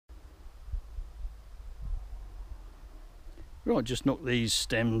Right, just knock these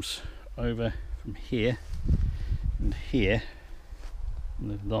stems over from here and here, and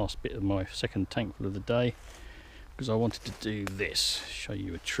the last bit of my second tankful of the day, because I wanted to do this, show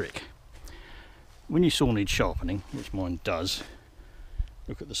you a trick. When your saw needs sharpening, which mine does,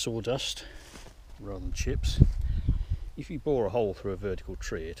 look at the sawdust rather than chips. If you bore a hole through a vertical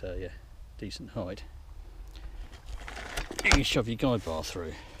tree at a decent height, you can shove your guide bar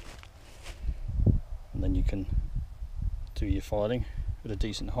through, and then you can do your filing at a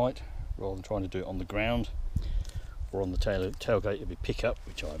decent height rather than trying to do it on the ground or on the tailgate of your pickup,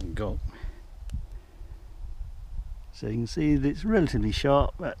 which I haven't got. So you can see that it's relatively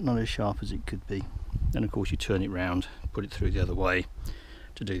sharp, but not as sharp as it could be. Then of course you turn it round, put it through the other way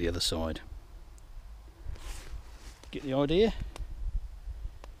to do the other side. Get the idea?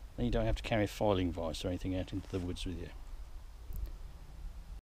 Then you don't have to carry a filing vise or anything out into the woods with you.